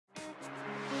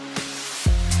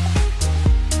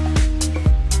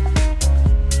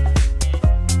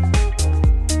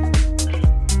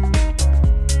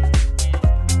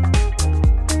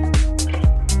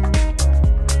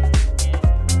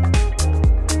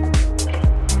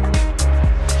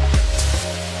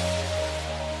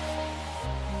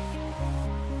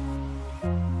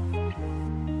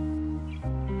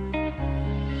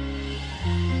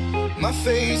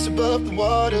face above the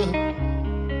water.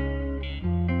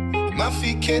 My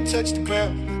feet can't touch the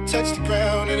ground,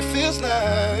 and it feels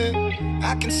like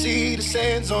I can see the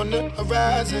sands on the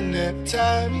horizon. Every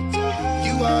time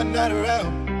you are not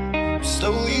around, I'm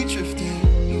slowly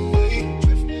drifting away.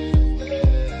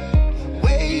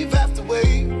 Wave after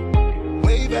wave,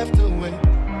 wave after wave,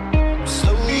 I'm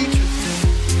slowly drifting,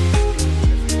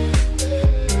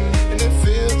 and it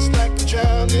feels like I'm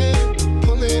drowning,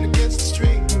 pulling against the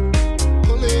stream,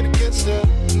 pulling against the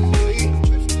wave.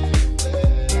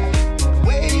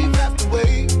 Wave after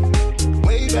wave,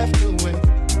 wave after wave,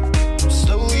 I'm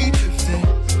slowly drifting.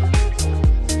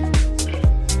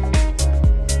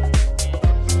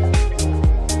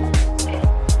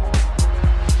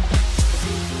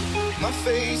 My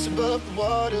face above the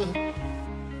water,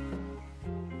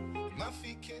 my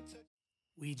feet can't touch.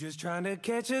 We just trying to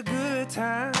catch a good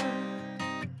time,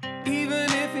 even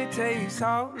if it takes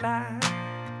all night.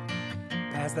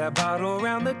 Pass that bottle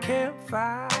around the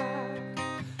campfire,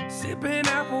 sipping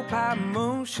apple pie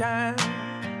moonshine.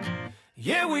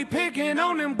 Yeah, we picking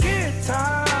on them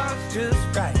guitars just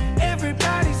right.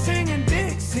 Everybody singing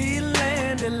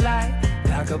Dixieland delight,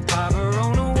 like a bobber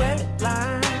on a wet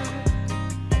line.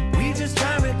 We just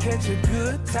trying to catch a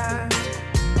good time.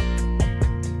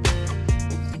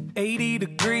 80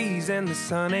 degrees and the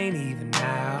sun ain't even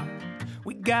out.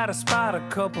 We got a spot a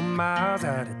couple miles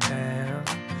out of town,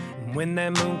 and when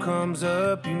that moon comes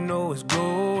up, you know it's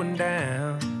going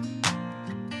down.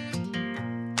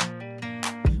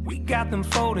 We got them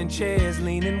folding chairs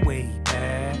leaning way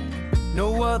back,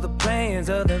 no other plans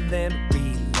other than to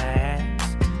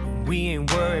relax. We ain't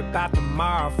worried about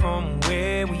tomorrow from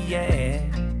where we at.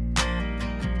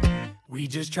 We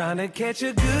just trying to catch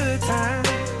a good time,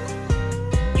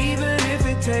 even if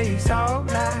it takes all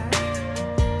night.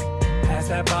 Pass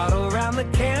that bottle around the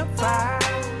campfire,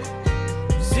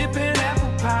 sipping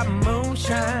apple pie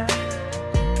moonshine.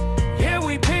 Yeah,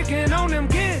 we picking on them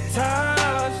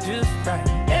guitars just right.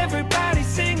 Everybody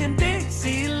singing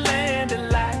Dixieland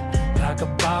delight, like a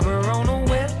bobber on a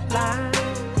wet line.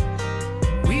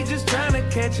 We just trying to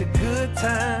catch a good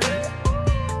time.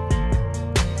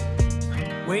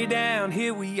 Way down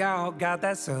here we all got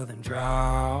that southern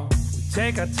drawl. We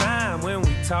take our time when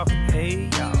we talkin', hey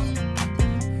y'all.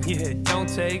 Yeah, it don't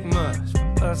take much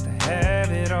for us to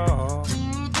have it all.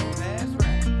 That's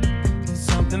right.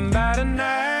 Something about a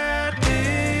night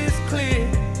this clear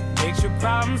makes your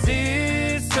problems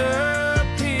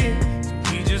disappear. So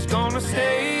we just gonna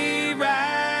stay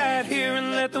right here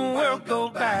and let the world go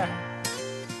by.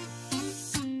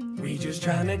 We just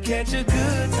trying to catch a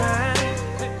good time,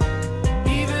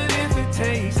 even if it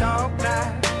takes all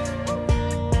night.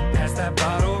 Pass that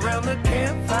bottle around the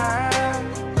campfire,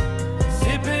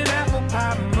 sipping apple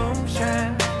pie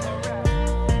moonshine.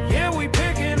 Yeah, we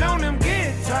picking on them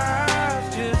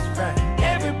guitars just right.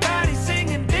 Everybody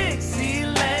singing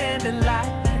Dixieland delight,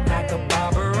 like a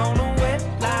bobber on a wet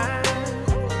line.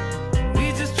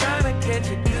 We just trying to catch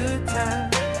a good time.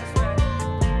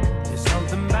 There's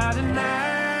something about a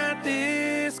night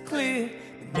this clear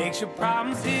that makes your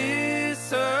problems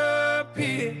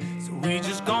disappear. So we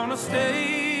just gonna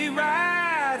stay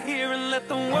right here and let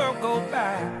the world go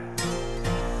by.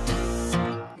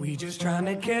 We just trying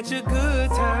to catch a good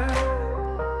time,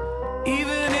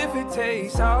 even if it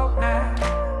takes all night,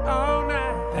 all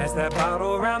night. Pass that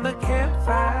bottle around the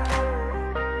campfire,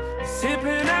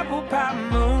 sipping apple pie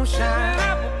moonshine,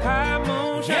 apple pie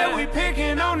moonshine. Yeah, we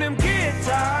picking on them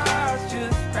guitars